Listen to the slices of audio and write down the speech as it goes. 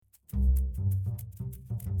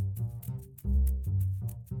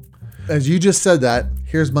as you just said that,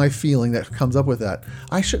 here's my feeling that comes up with that.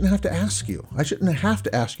 I shouldn't have to ask you. I shouldn't have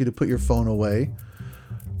to ask you to put your phone away.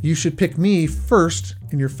 You should pick me first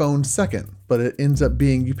and your phone second. But it ends up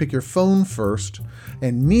being you pick your phone first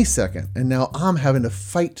and me second. And now I'm having to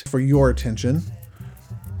fight for your attention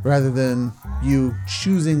rather than you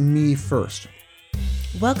choosing me first.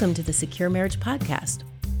 Welcome to the Secure Marriage Podcast,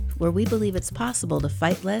 where we believe it's possible to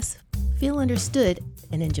fight less, feel understood,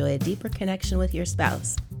 and enjoy a deeper connection with your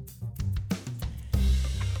spouse.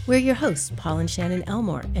 We're your hosts, Paul and Shannon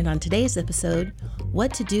Elmore, and on today's episode,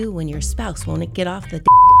 what to do when your spouse won't get off the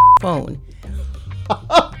phone.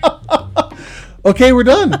 Okay, we're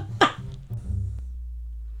done.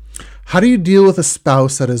 How do you deal with a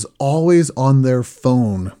spouse that is always on their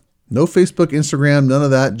phone? No Facebook, Instagram, none of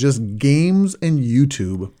that, just games and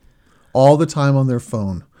YouTube all the time on their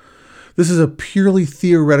phone. This is a purely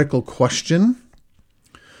theoretical question.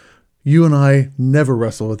 You and I never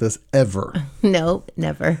wrestle with this ever. No,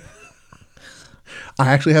 never. I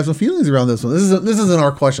actually have some feelings around this one. This isn't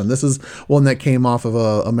our question. This is one that came off of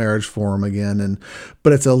a marriage forum again,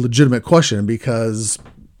 but it's a legitimate question because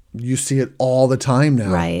you see it all the time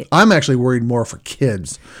now. Right. I'm actually worried more for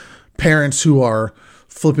kids, parents who are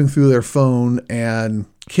flipping through their phone, and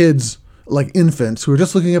kids like infants who are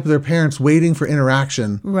just looking up at their parents, waiting for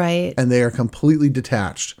interaction. Right. And they are completely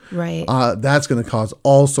detached. Right. That's going to cause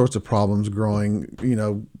all sorts of problems growing,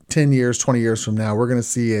 10 years, 20 years from now. We're going to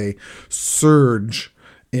see a surge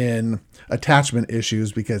in attachment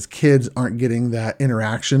issues because kids aren't getting that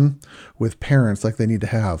interaction with parents like they need to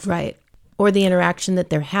have. Right. Or the interaction that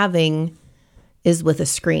they're having is with a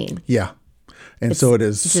screen. Yeah. And so it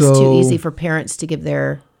is it's just too easy for parents to give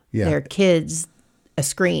their kids a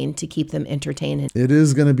screen to keep them entertained. It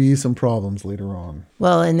is going to be some problems later on.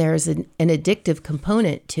 Well, and there's an addictive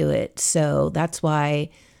component to it. So that's why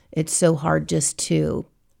it's so hard just to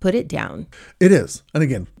put it down. It is. And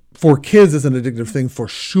again, for kids, it's an addictive thing for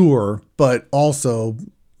sure. But also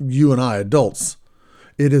you and I, adults,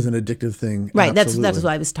 it is an addictive thing. Right. Absolutely. That's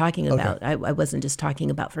what I was talking about. Okay. I wasn't just talking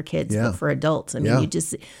about for kids, but for adults. I mean,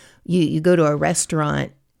 you go to a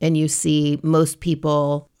restaurant and you see most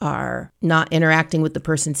people are not interacting with the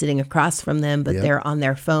person sitting across from them, but they're on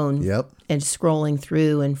their phone and scrolling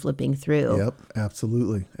through and flipping through. Yep,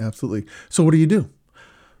 absolutely, absolutely. So what do you do?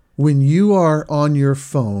 When you are on your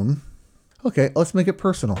phone, okay, let's make it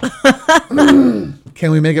personal.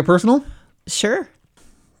 Can we make it personal? Sure.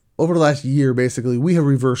 Over the last year, basically, we have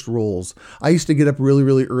reversed roles. I used to get up really,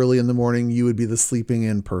 really early in the morning. You would be the sleeping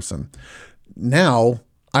in person. Now,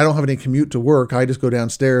 I don't have any commute to work. I just go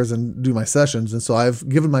downstairs and do my sessions. And so I've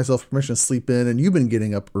given myself permission to sleep in, and you've been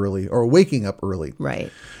getting up early or waking up early.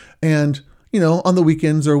 Right. And, on the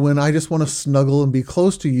weekends or when I just want to snuggle and be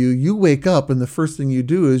close to you, you wake up and the first thing you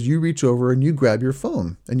do is you reach over and you grab your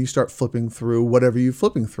phone and you start flipping through whatever you're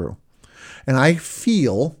flipping through. And I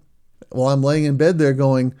feel while I'm laying in bed there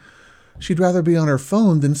going, she'd rather be on her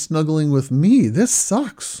phone than snuggling with me. This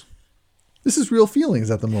sucks. This is real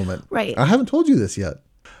feelings at the moment. Right. I haven't told you this yet.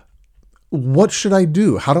 What should I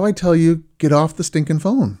do? How do I tell you get off the stinking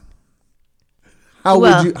phone?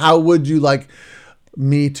 How would you like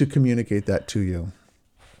me to communicate that to you?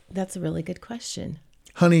 That's a really good question.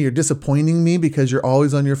 Honey, you're disappointing me because you're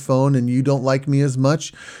always on your phone and you don't like me as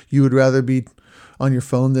much. You would rather be on your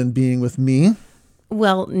phone than being with me.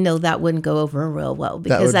 Well, no, that wouldn't go over real well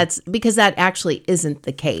because that actually isn't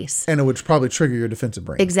the case. And it would probably trigger your defensive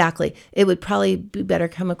brain. Exactly. It would probably be better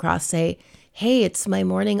come across, say, hey, it's my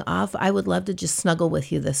morning off. I would love to just snuggle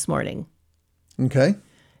with you this morning. Okay.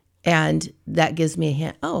 And that gives me a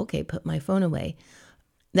hint. Oh, okay, put my phone away.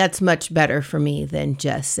 That's much better for me than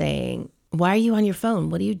just saying, why are you on your phone?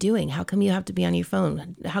 What are you doing? How come you have to be on your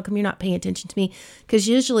phone? How come you're not paying attention to me? Because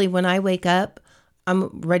usually when I wake up,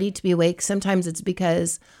 I'm ready to be awake. Sometimes it's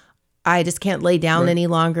because I just can't lay down any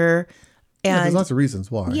longer. And there's lots of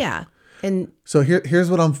reasons why. Yeah. And so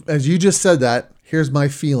here's what as you just said that, here's my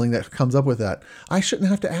feeling that comes up with that. I shouldn't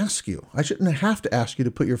have to ask you. I shouldn't have to ask you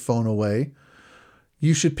to put your phone away.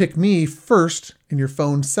 You should pick me first and your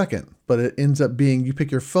phone second. But it ends up being you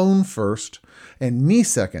pick your phone first and me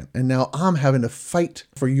second. And now I'm having to fight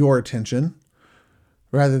for your attention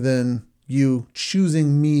rather than you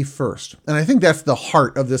choosing me first. And I think that's the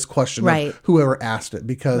heart of this question, right? Whoever asked it,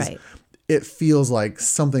 because it feels like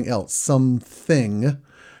something else, something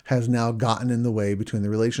has now gotten in the way between the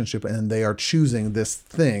relationship and they are choosing this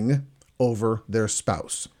thing over their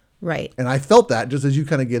spouse. Right. And I felt that just as you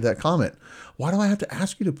kind of gave that comment. Why do I have to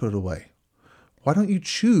ask you to put it away? Why don't you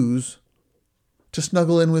choose to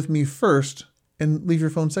snuggle in with me first and leave your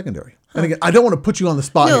phone secondary? And again, I don't want to put you on the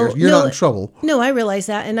spot here. You're not in trouble. No, I realize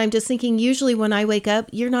that. And I'm just thinking, usually when I wake up,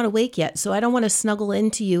 you're not awake yet. So I don't want to snuggle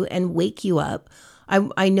into you and wake you up.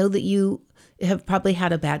 I know that you have probably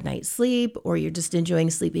had a bad night's sleep or you're just enjoying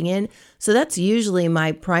sleeping in. So that's usually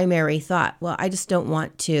my primary thought. Well, I just don't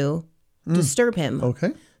want to disturb him.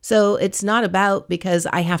 Okay. So it's not about because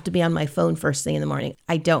I have to be on my phone first thing in the morning.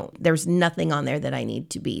 I don't. There's nothing on there that I need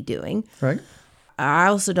to be doing. Right. I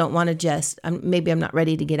also don't want to just, maybe I'm not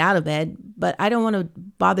ready to get out of bed, but I don't want to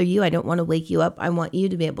bother you. I don't want to wake you up. I want you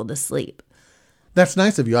to be able to sleep. That's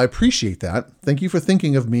nice of you. I appreciate that. Thank you for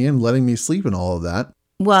thinking of me and letting me sleep and all of that.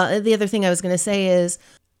 Well, the other thing I was going to say is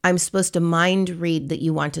I'm supposed to mind read that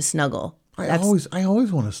you want to snuggle. I always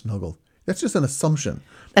want to snuggle. That's just an assumption.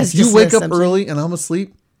 That's if you just wake an up early and I'm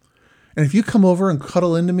asleep, and if you come over and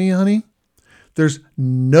cuddle into me, honey, there's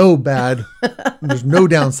no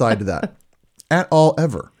downside to that at all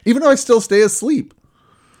ever. Even though I still stay asleep.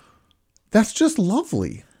 That's just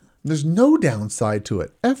lovely. There's no downside to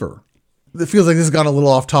it ever. It feels like this has gone a little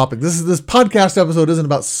off topic. This podcast episode isn't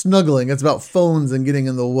about snuggling. It's about phones and getting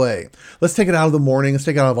in the way. Let's take it out of the morning. Let's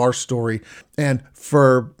take it out of our story. And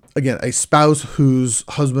for, again, a spouse whose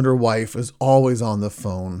husband or wife is always on the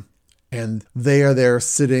phone and they are there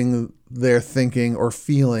sitting there thinking or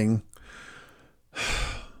feeling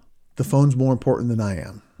the phone's more important than I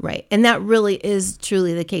am. Right. And that really is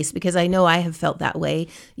truly the case because I know I have felt that way.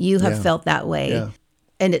 You have felt that way. Yeah.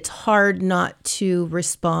 And it's hard not to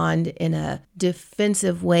respond in a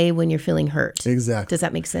defensive way when you're feeling hurt. Exactly. Does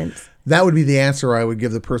that make sense? That would be the answer I would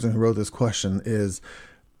give the person who wrote this question is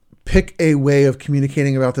pick a way of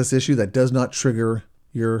communicating about this issue that does not trigger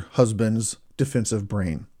your husband's defensive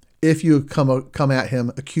brain. If you come at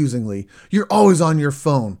him accusingly, you're always on your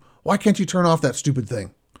phone. Why can't you turn off that stupid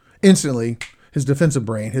thing? Instantly, his defensive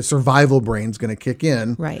brain, his survival brain is going to kick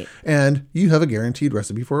in. Right. And you have a guaranteed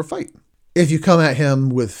recipe for a fight. If you come at him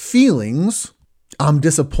with feelings, I'm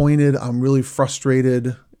disappointed. I'm really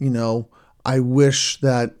frustrated. I wish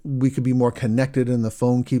that we could be more connected and the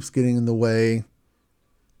phone keeps getting in the way.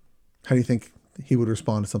 How do you think he would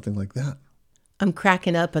respond to something like that? I'm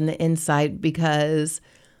cracking up on the inside because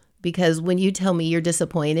when you tell me you're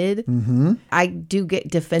disappointed, I do get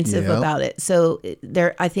defensive about it. So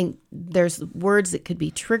I think there's words that could be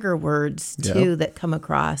trigger words too that come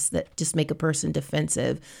across that just make a person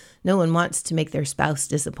defensive. No one wants to make their spouse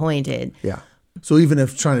disappointed. Yeah. So even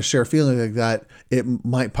if trying to share feelings like that, it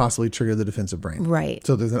might possibly trigger the defensive brain. Right.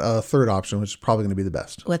 So there's a third option, which is probably going to be the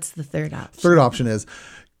best. What's the third option? Third option is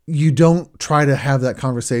you don't try to have that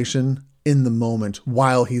conversation in the moment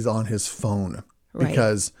while he's on his phone.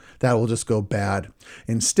 Because that will just go bad.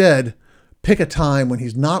 Instead, pick a time when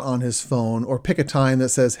he's not on his phone or pick a time that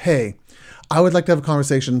says, hey, I would like to have a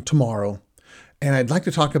conversation tomorrow. And I'd like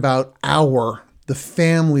to talk about the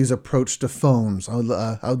family's approach to phones. I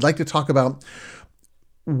would like to talk about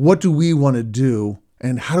what do we want to do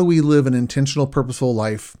and how do we live an intentional, purposeful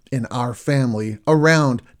life in our family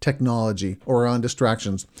around technology or around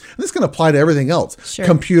distractions. And this can apply to everything else. Sure.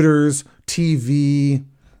 Computers, TV,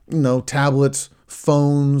 tablets,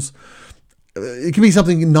 phones. It can be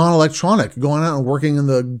something non-electronic, going out and working in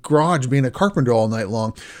the garage, being a carpenter all night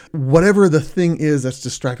long. Whatever the thing is that's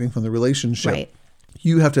distracting from the relationship, Right.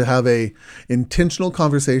 You have to have a intentional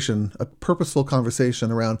conversation, a purposeful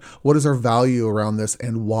conversation around what is our value around this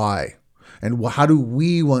and why, and how do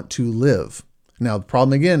we want to live. Now, the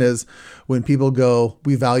problem again is when people go,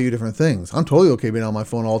 we value different things. I'm totally okay being on my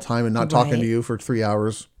phone all the time and not talking to you for 3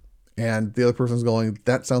 hours. And the other person's going,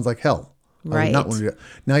 that sounds like hell. I would not want to do that.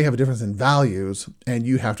 Now you have a difference in values and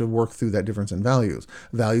you have to work through that difference in values.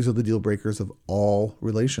 Values are the deal breakers of all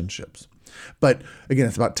relationships. But again,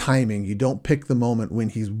 it's about timing. You don't pick the moment when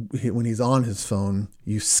he's on his phone.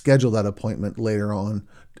 You schedule that appointment later on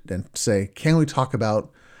and say, can we talk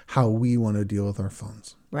about how we want to deal with our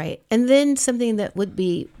phones? Right. And then something that would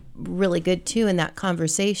be really good too in that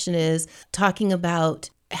conversation is talking about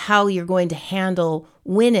how you're going to handle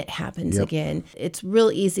when it happens again. It's real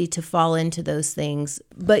easy to fall into those things,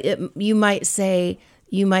 but you might say,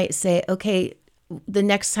 okay, the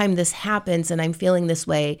next time this happens and I'm feeling this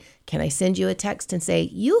way, can I send you a text and say,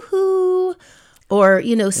 yoo-hoo? Or,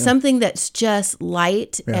 something that's just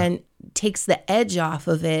light and takes the edge off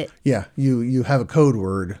of it. Yeah. You have a code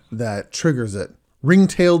word that triggers it.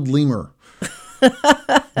 Ring-tailed lemur.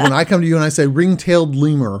 When I come to you and I say ring-tailed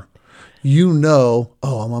lemur, I'm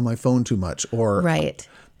on my phone too much. Or right.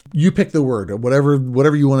 You pick the word,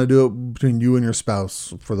 whatever you want to do between you and your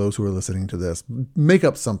spouse. For those who are listening to this, make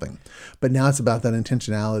up something. But now it's about that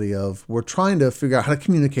intentionality of we're trying to figure out how to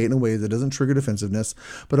communicate in a way that doesn't trigger defensiveness,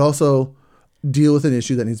 but also deal with an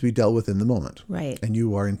issue that needs to be dealt with in the moment. Right. And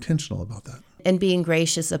you are intentional about that. And being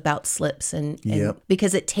gracious about slips and Yep.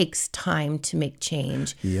 because it takes time to make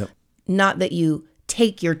change. Yep. Not that you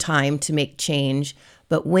take your time to make change,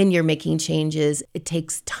 but when you're making changes, it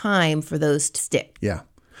takes time for those to stick. Yeah.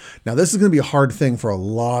 Now, this is going to be a hard thing for a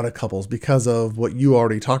lot of couples because of what you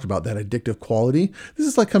already talked about, that addictive quality. This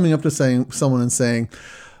is like coming up to someone and saying,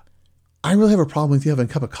 I really have a problem with you having a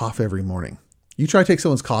cup of coffee every morning. You try to take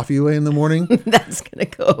someone's coffee away in the morning, That's going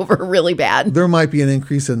to go over really bad. there might be an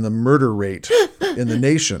increase in the murder rate in the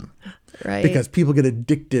nation. Right. Because people get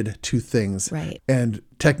addicted to things. Right. And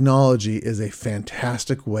technology is a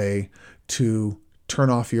fantastic way to turn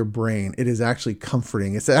off your brain. It is actually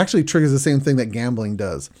comforting. It actually triggers the same thing that gambling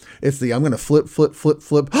does. It's the, I'm going to flip.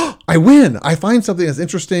 I win. I find something that's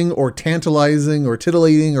interesting or tantalizing or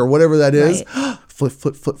titillating or whatever that is. Right. Flip.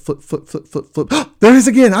 There it is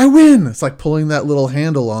again. I win. It's like pulling that little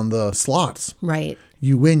handle on the slots. Right.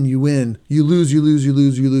 You win. You lose.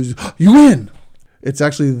 You win. It's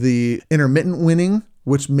actually the intermittent winning,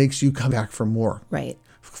 which makes you come back for more. Right.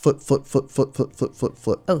 Flip.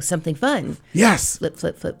 Oh, something fun. Yes.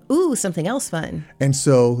 Flip. Ooh, something else fun. And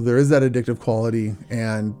so there is that addictive quality,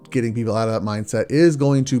 and getting people out of that mindset is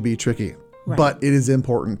going to be tricky, but it is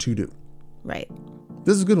important to do. Right.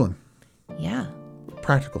 This is a good one. Yeah.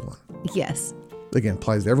 Practical one. Yes. Again,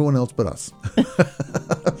 applies to everyone else but us. I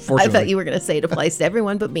Fortunately. thought you were going to say it applies to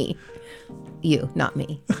everyone but me. You, not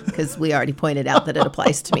me, because we already pointed out that it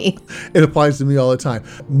applies to me. It applies to me all the time.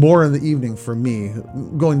 More in the evening for me.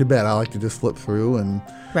 Going to bed, I like to just flip through and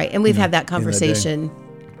Right. And we've had that the day. conversation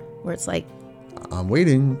where it's like, I'm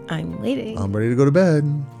waiting. I'm waiting. I'm ready to go to bed.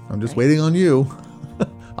 I'm just waiting on you.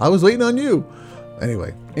 I was waiting on you.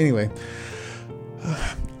 Anyway.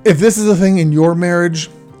 If this is a thing in your marriage,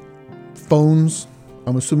 phones,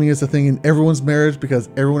 I'm assuming it's a thing in everyone's marriage because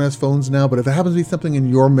everyone has phones now. But if it happens to be something in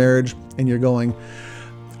your marriage and you're going,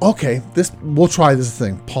 okay, we'll try this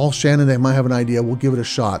thing. Paul Shannon, they might have an idea. We'll give it a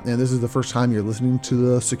shot. And this is the first time you're listening to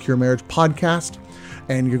the Secure Marriage podcast.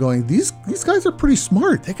 And you're going, these guys are pretty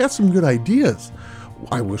smart. They got some good ideas.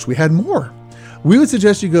 I wish we had more. We would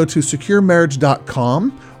suggest you go to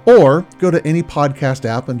securemarriage.com or go to any podcast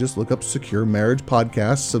app and just look up Secure Marriage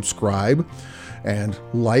Podcast, subscribe, and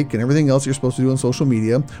like, and everything else you're supposed to do on social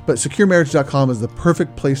media. But securemarriage.com is the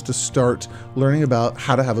perfect place to start learning about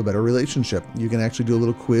how to have a better relationship. You can actually do a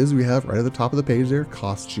little quiz we have right at the top of the page there. It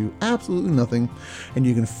costs you absolutely nothing. And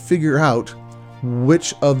you can figure out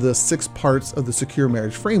which of the 6 parts of the Secure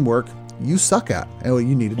Marriage framework you suck at and what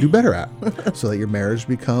you need to do better at so that your marriage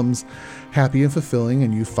becomes happy and fulfilling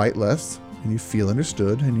and you fight less and you feel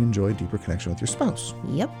understood and you enjoy a deeper connection with your spouse.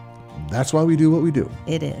 Yep, That's why we do what we do.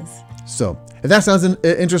 it is. So if that sounds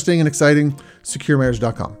interesting and exciting,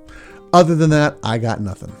 securemarriage.com. Other than that, I got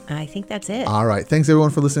nothing. I think that's it. All right. Thanks everyone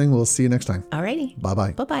for listening. We'll see you next time. Alrighty.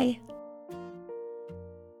 Bye-bye. Bye-bye.